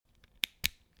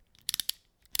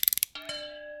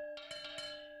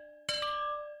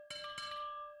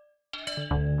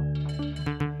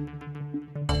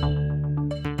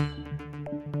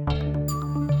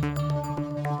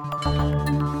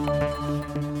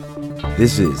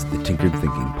This is the Tinkered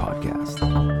Thinking Podcast.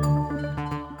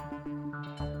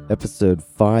 Episode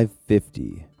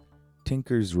 550,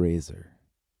 Tinker's Razor.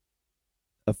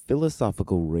 A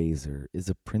philosophical razor is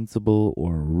a principle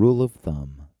or rule of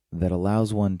thumb that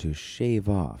allows one to shave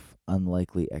off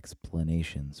unlikely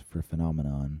explanations for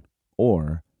phenomenon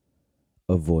or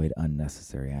avoid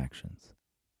unnecessary actions.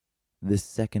 This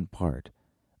second part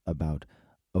about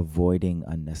avoiding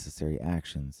unnecessary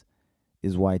actions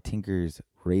is why Tinker's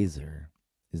razor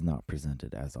is not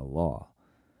presented as a law.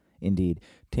 Indeed,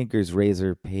 Tinker's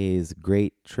razor pays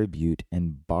great tribute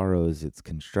and borrows its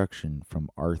construction from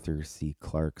Arthur C.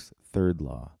 Clarke's third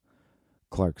law.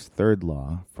 Clarke's third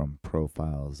law, from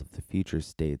Profiles of the Future,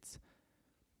 states,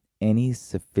 "Any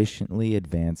sufficiently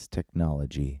advanced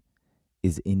technology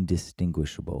is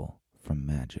indistinguishable from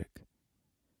magic."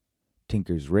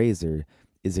 Tinker's razor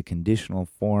is a conditional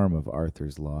form of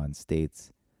Arthur's law and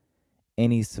states,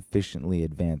 "Any sufficiently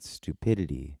advanced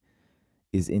stupidity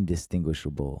is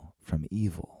indistinguishable from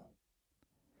evil."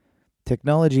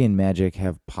 Technology and magic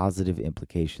have positive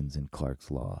implications in Clarke's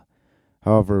law.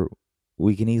 However,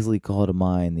 we can easily call to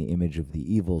mind the image of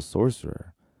the evil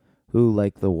sorcerer, who,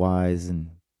 like the wise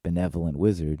and benevolent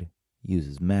wizard,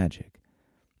 uses magic.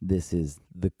 This is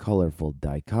the colorful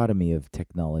dichotomy of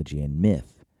technology and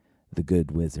myth, the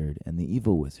good wizard and the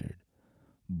evil wizard.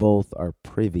 Both are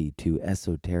privy to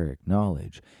esoteric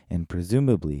knowledge and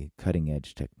presumably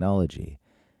cutting-edge technology,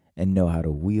 and know how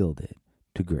to wield it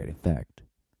to great effect.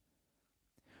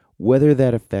 Whether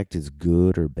that effect is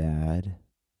good or bad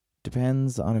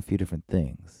depends on a few different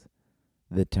things.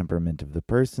 The temperament of the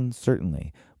person,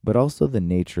 certainly, but also the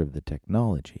nature of the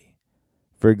technology.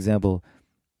 For example,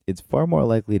 it's far more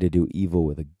likely to do evil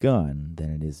with a gun than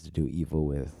it is to do evil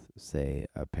with, say,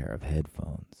 a pair of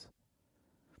headphones.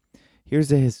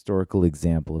 Here's a historical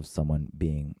example of someone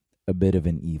being a bit of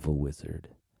an evil wizard.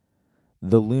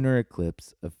 The lunar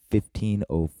eclipse of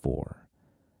 1504.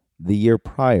 The year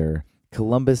prior,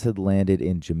 Columbus had landed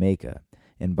in Jamaica,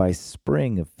 and by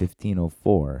spring of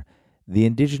 1504, the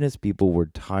indigenous people were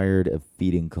tired of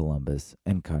feeding Columbus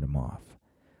and cut him off.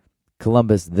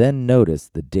 Columbus then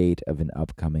noticed the date of an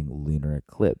upcoming lunar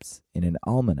eclipse in an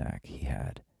almanac he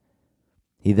had.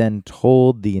 He then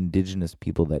told the indigenous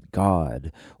people that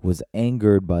God was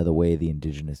angered by the way the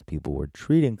indigenous people were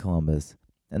treating Columbus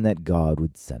and that God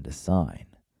would send a sign.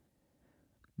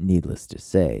 Needless to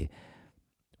say,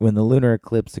 when the lunar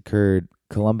eclipse occurred,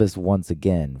 Columbus once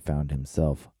again found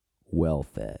himself well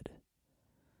fed.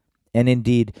 And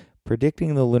indeed,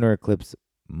 predicting the lunar eclipse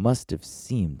must have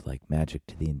seemed like magic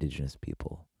to the indigenous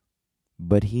people.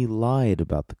 But he lied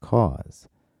about the cause.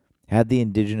 Had the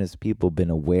indigenous people been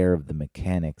aware of the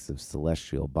mechanics of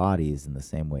celestial bodies in the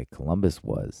same way Columbus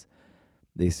was,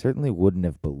 they certainly wouldn't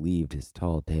have believed his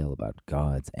tall tale about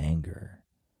God's anger.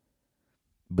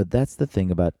 But that's the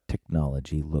thing about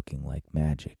technology looking like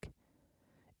magic.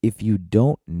 If you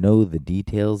don't know the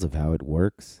details of how it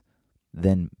works,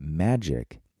 then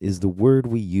magic is the word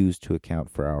we use to account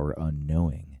for our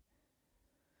unknowing.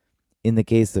 In the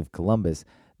case of Columbus,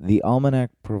 the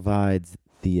almanac provides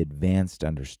the advanced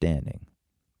understanding,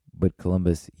 but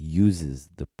Columbus uses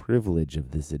the privilege of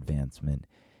this advancement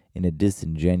in a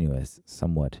disingenuous,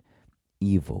 somewhat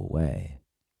evil way.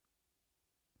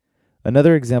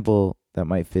 Another example that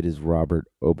might fit is Robert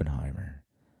Oppenheimer.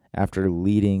 After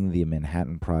leading the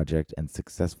Manhattan Project and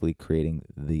successfully creating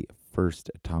the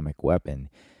first atomic weapon,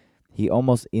 he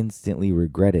almost instantly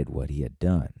regretted what he had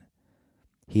done.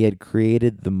 He had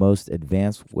created the most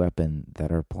advanced weapon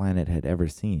that our planet had ever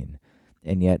seen,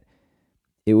 and yet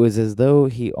it was as though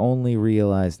he only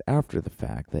realized after the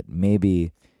fact that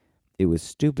maybe it was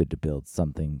stupid to build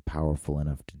something powerful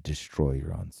enough to destroy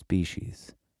your own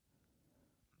species.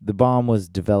 The bomb was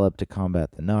developed to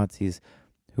combat the Nazis,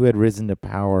 who had risen to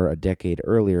power a decade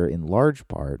earlier in large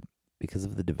part because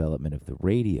of the development of the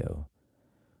radio.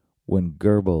 When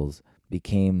Goebbels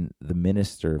became the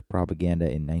minister of propaganda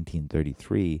in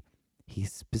 1933, he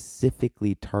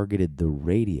specifically targeted the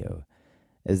radio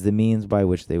as the means by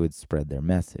which they would spread their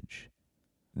message.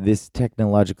 This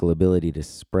technological ability to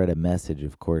spread a message,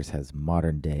 of course, has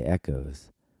modern-day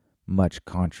echoes. Much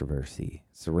controversy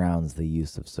surrounds the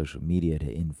use of social media to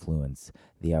influence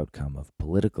the outcome of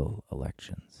political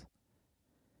elections.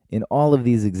 In all of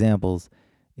these examples,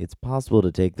 it's possible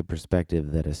to take the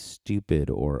perspective that a stupid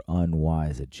or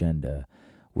unwise agenda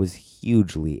was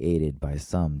hugely aided by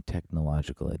some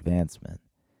technological advancement.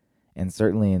 And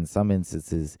certainly in some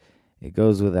instances, it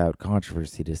goes without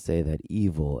controversy to say that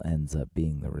evil ends up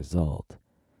being the result,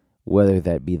 whether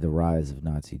that be the rise of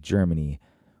Nazi Germany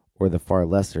or the far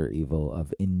lesser evil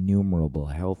of innumerable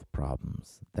health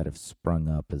problems that have sprung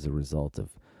up as a result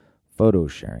of photo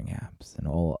sharing apps, and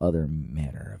all other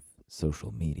manner of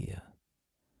social media.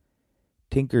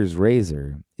 Tinker's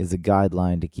Razor is a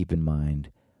guideline to keep in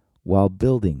mind while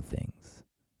building things.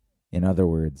 In other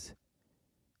words,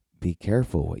 be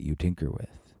careful what you tinker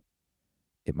with.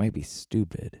 It might be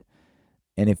stupid,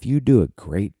 and if you do a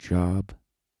great job,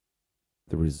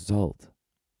 the result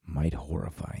might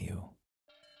horrify you.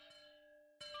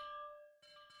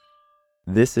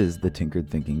 This is the Tinkered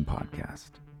Thinking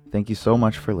Podcast. Thank you so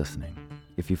much for listening.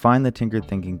 If you find the Tinkered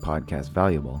Thinking Podcast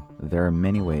valuable, there are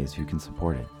many ways you can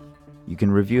support it. You can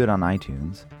review it on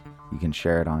iTunes, you can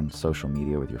share it on social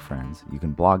media with your friends, you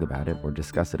can blog about it or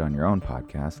discuss it on your own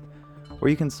podcast, or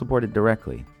you can support it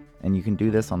directly, and you can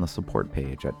do this on the support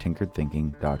page at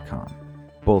tinkeredthinking.com.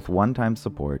 Both one-time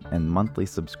support and monthly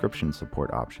subscription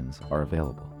support options are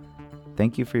available.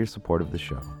 Thank you for your support of the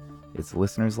show. It's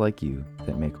listeners like you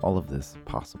that make all of this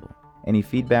possible. Any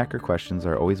feedback or questions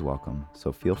are always welcome,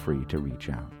 so feel free to reach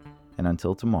out. And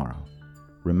until tomorrow,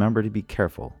 remember to be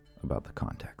careful about the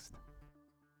context.